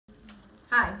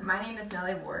Hi, my name is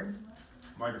Nely Ward.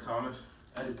 Micah Thomas.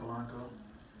 Eddy Polanco.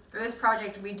 For this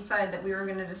project, we decided that we were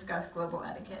going to discuss global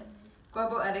etiquette.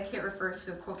 Global etiquette refers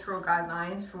to cultural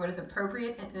guidelines for what is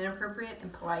appropriate and inappropriate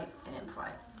and polite and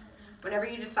impolite. Whenever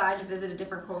you decide to visit a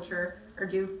different culture or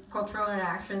do cultural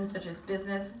interactions such as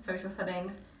business, social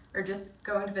settings, or just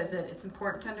going to visit, it's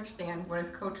important to understand what is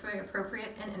culturally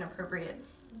appropriate and inappropriate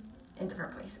in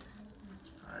different places.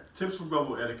 Alright, tips for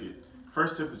global etiquette.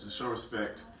 First tip is to show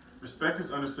respect. Respect is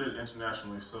understood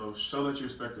internationally, so show that you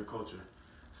respect their culture.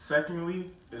 Secondly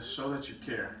is show that you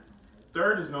care.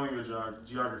 Third is knowing your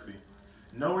geography.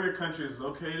 Know where your country is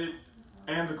located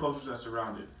and the cultures that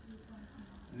surround it.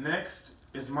 Next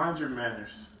is mind your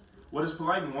manners. What is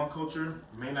polite in one culture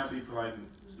may not be polite in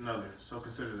another, so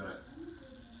consider that.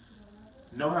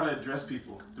 Know how to address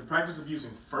people. The practice of using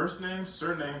first names,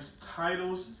 surnames,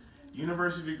 titles,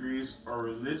 university degrees, or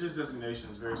religious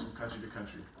designations varies from country to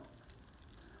country.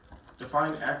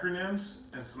 Define acronyms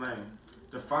and slang.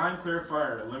 Define, clarify,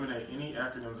 or eliminate any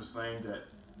acronyms or slang that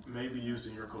may be used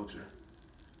in your culture.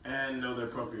 And know the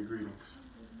appropriate greetings.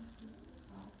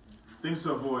 Things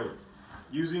to avoid.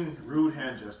 Using rude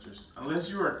hand gestures. Unless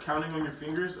you are counting on your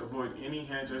fingers, avoid any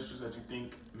hand gestures that you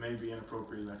think may be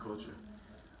inappropriate in that culture.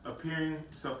 Appearing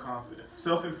self-confident.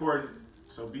 Self-important,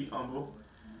 so be humble.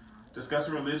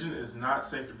 Discussing religion is not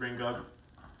safe to bring up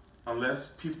unless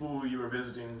people you are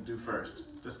visiting do first.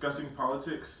 Discussing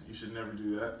politics, you should never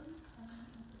do that.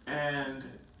 And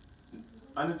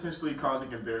unintentionally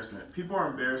causing embarrassment. People are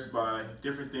embarrassed by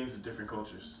different things in different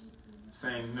cultures.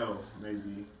 Saying no may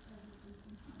be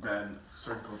bad in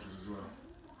certain cultures as well.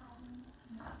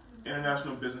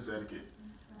 International business etiquette.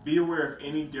 Be aware of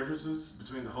any differences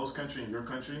between the host country and your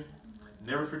country.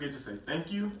 Never forget to say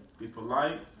thank you, be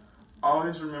polite.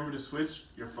 Always remember to switch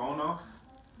your phone off.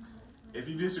 If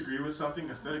you disagree with something,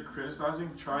 instead of criticizing,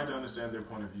 try to understand their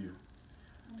point of view.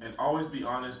 And always be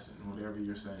honest in whatever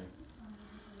you're saying.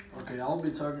 Okay, I'll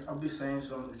be saying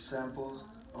some examples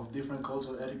of different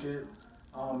cultural etiquette.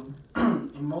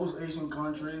 In most Asian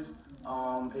countries,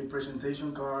 a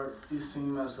presentation card is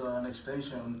seen as an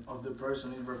extension of the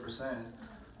person it represents,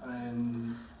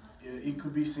 and it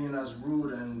could be seen as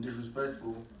rude and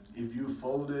disrespectful if you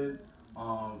fold the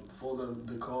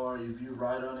card, if you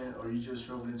write on it, or you just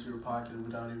shove it into your pocket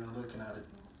without even looking at it.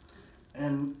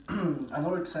 And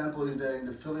another example is that in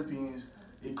the Philippines,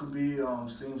 it could be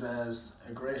seen as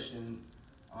aggression,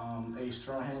 a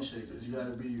strong handshake. You got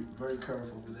to be very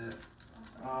careful with that.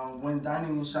 When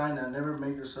dining in China, never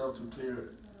make yourself to clear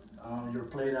your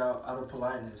plate out of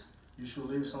politeness. You should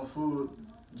leave some food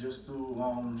just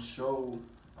to show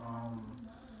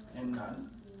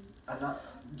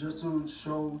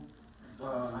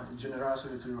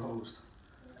generosity to your host.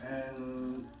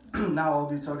 And now I'll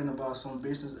be talking about some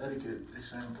business etiquette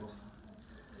examples.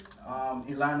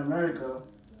 In Latin America,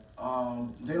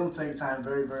 they don't take time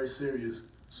very serious,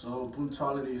 so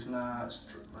punctuality is not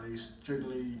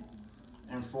strictly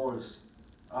enforced.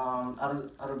 At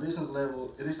a business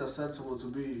level, it is acceptable to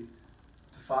be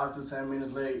 5 to 10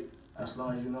 minutes late as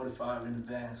long as you notify in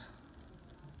advance.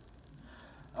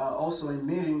 Also in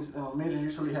meetings, meetings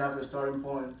usually have a starting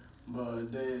point,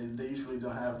 but they usually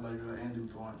don't have like an ending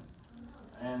point.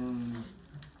 And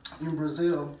in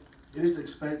Brazil, it is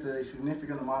expected a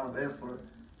significant amount of effort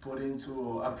put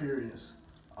into appearance.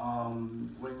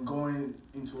 When going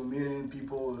into a meeting,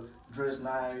 people dress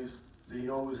nice. They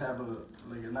always have a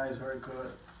nice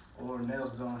haircut or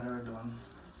nails done, hair done.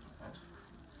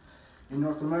 In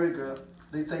North America,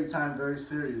 they take time very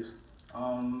serious.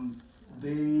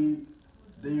 They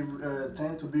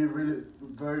tend to be really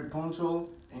very punctual,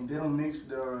 and they don't mix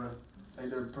their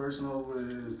personal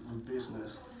with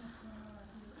business.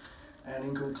 And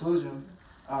in conclusion,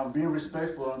 being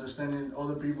respectful, understanding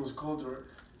other people's culture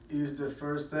is the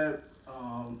first step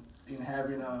in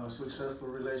having a successful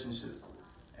relationship.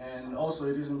 And also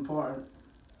it is important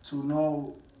to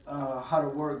know how to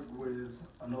work with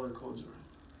another culture.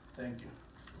 Thank you.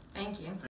 Thank you.